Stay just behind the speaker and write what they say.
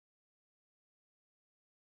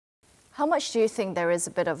How much do you think there is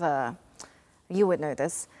a bit of a, you would know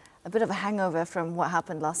this, a bit of a hangover from what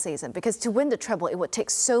happened last season? Because to win the treble, it would take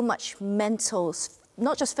so much mental,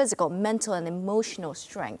 not just physical, mental and emotional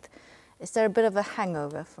strength. Is there a bit of a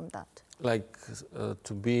hangover from that? Like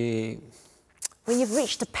to be... When you've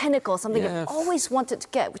reached the pinnacle, something you've always wanted to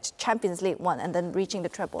get, which Champions League won, and then reaching the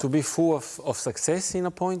treble. To be full of success in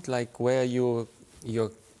a point, like where you're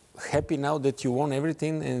happy now that you won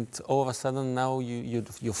everything, and all of a sudden now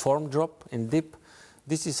your form drop and dip.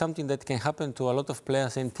 This is something that can happen to a lot of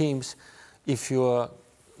players and teams. If you are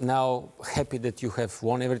now happy that you have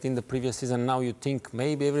won everything the previous season, now you think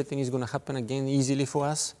maybe everything is going to happen again easily for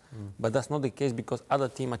us. But that's not the case, because other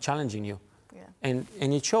teams are challenging you. And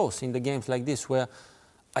it shows in the games like this, where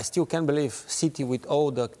I still can't believe City, with all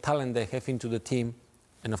the talent they have into the team,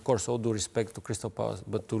 and of course all due respect to Crystal Palace,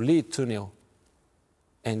 but to lead 2-0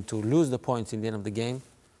 and to lose the points in the end of the game,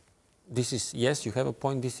 this is, yes, you have a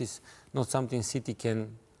point, this is not something City can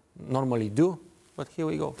normally do, but here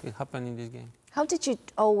we go, it happened in this game. How did you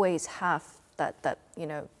always have that you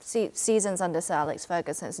know, seasons under Sir Alex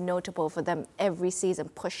Ferguson, it's notable for them every season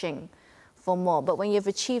pushing for more, but when you've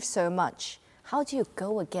achieved so much, how do you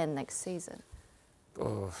go again next season?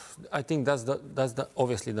 I think that's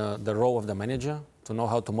obviously the role of the manager, to know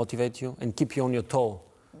how to motivate you and keep you on your toe.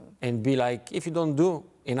 And be like, if you don't do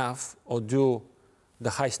enough or do the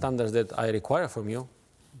high standards that I require from you,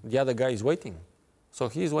 the other guy is waiting. So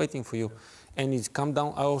he is waiting for you. And it's come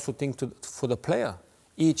down, I also think, for the player,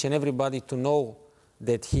 each and everybody to know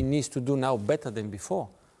that he needs to do now better than before,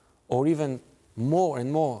 or even more and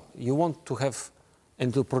more. You want to have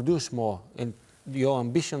and to produce more, and your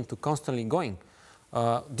ambition to constantly going.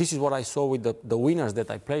 This is what I saw with the winners that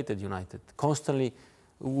I played at United. Constantly,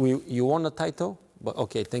 you won a title, but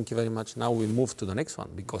okay, thank you very much. Now we move to the next one,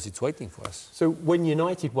 because it's waiting for us. So when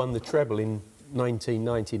United won the treble in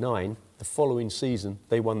 1999, the following season,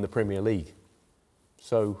 they won the Premier League.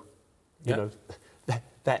 So, you know,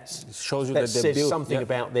 that shows you that says built, something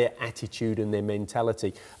about their attitude and their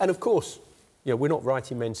mentality. And of course, you know, we're not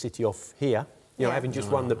writing Man City off here. You know, having just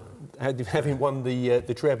won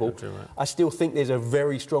the treble, right. I still think there's a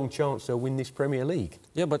very strong chance they'll win this Premier League.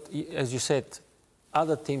 Yeah, but as you said,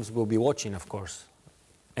 other teams will be watching, of course,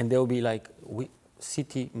 and they'll be like,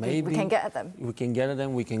 City, maybe we can get at them. We can get at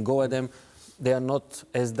them. We can go at them. They are not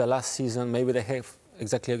as the last season. Maybe they have,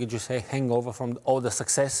 exactly like you say, hangover from all the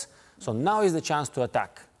success. So now is the chance to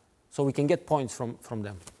attack, so we can get points from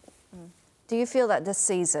them. Do you feel that this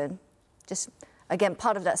season, just again,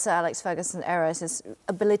 part of that Sir Alex Ferguson era is his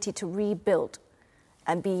ability to rebuild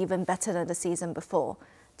and be even better than the season before.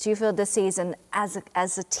 Do you feel this season, as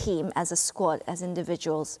a team, as a squad, as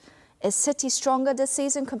individuals, is City stronger this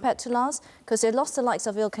season compared to last? Because they lost the likes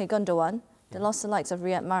of Ilkay Gundogan, they lost the likes of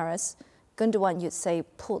Riyad Mahrez. Gundogan, you'd say,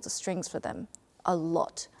 pulled the strings for them a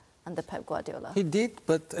lot under Pep Guardiola. He did,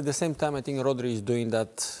 but at the same time, I think Rodri is doing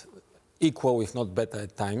that equal, if not better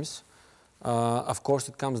at times. Of course,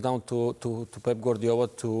 it comes down to Pep Guardiola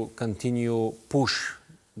to continue push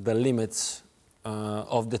the limits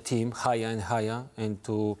of the team higher and higher, and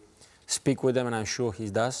to speak with them, and I'm sure he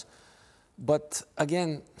does. But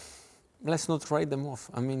again, let's not write them off.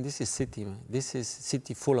 I mean, this is City, man. This is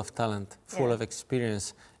City full of talent, full of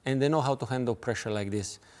experience, and they know how to handle pressure like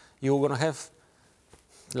this. You're going to have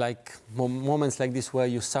like moments like this where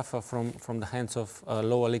you suffer from the hands of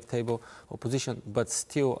lower league table opposition, but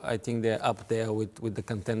still I think they're up there with the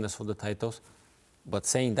contenders for the titles. But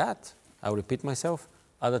saying that, I'll repeat myself,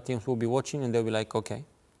 other teams will be watching and they'll be like, okay,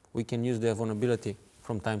 we can use their vulnerability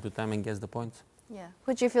from time to time and get the points. Yeah.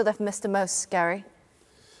 Who do you feel they've missed the most, Gary?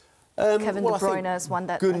 Kevin De Bruyne has won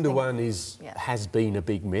that. Gundogan has been a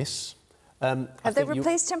big miss. Have they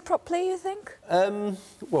replaced him properly, you think?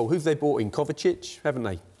 Well, who've they bought in? Kovacic, haven't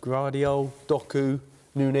they? Guardiola, Doku,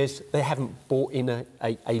 Nunes. They haven't bought in a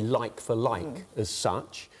like-for-like as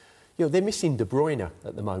such. You know, they're missing De Bruyne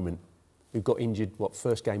at the moment, who got injured,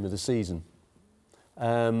 first game of the season.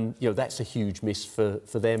 You know, that's a huge miss for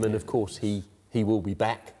them. And, of course, he will be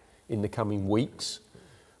back in the coming weeks,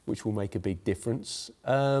 which will make a big difference.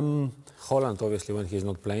 Holland, obviously, when he's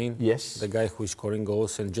not playing. Yes. The guy who is scoring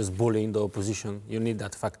goals and just bullying the opposition. You need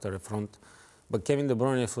that factor up front. But Kevin De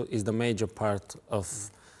Bruyne is the major part of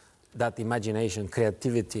that imagination,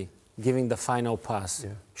 creativity, giving the final pass,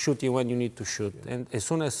 shooting when you need to shoot. And as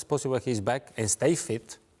soon as possible, he's back and stay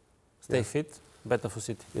fit, better for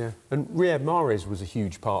City. Yeah. And Riyad Mahrez was a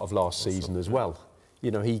huge part of last season as well.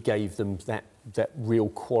 You know, he gave them that real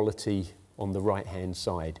quality on the right-hand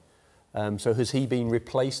side. So has he been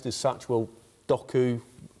replaced as such? Well, Doku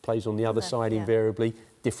plays on the other side invariably,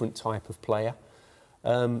 different type of player.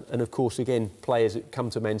 And of course, again, players that come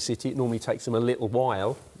to Man City, it normally takes them a little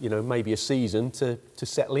while, you know, maybe a season to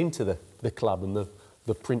settle into the club and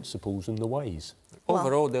the principles and the ways.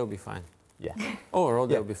 Overall, they'll be fine. Yeah. Overall,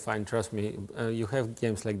 they'll be fine, trust me. You have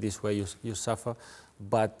games like this where you suffer,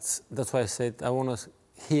 but that's why I said I want to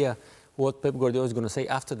hear what Pep Guardiola is going to say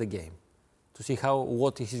after the game, to see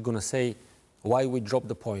what he's going to say, why we dropped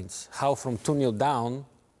the points, how from 2-0 down,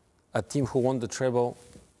 a team who won the treble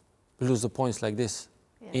lose the points like this,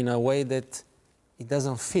 in a way that it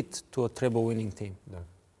doesn't fit to a treble winning team. No.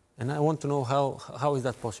 And I want to know how is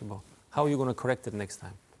that possible? How are you going to correct it next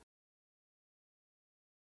time?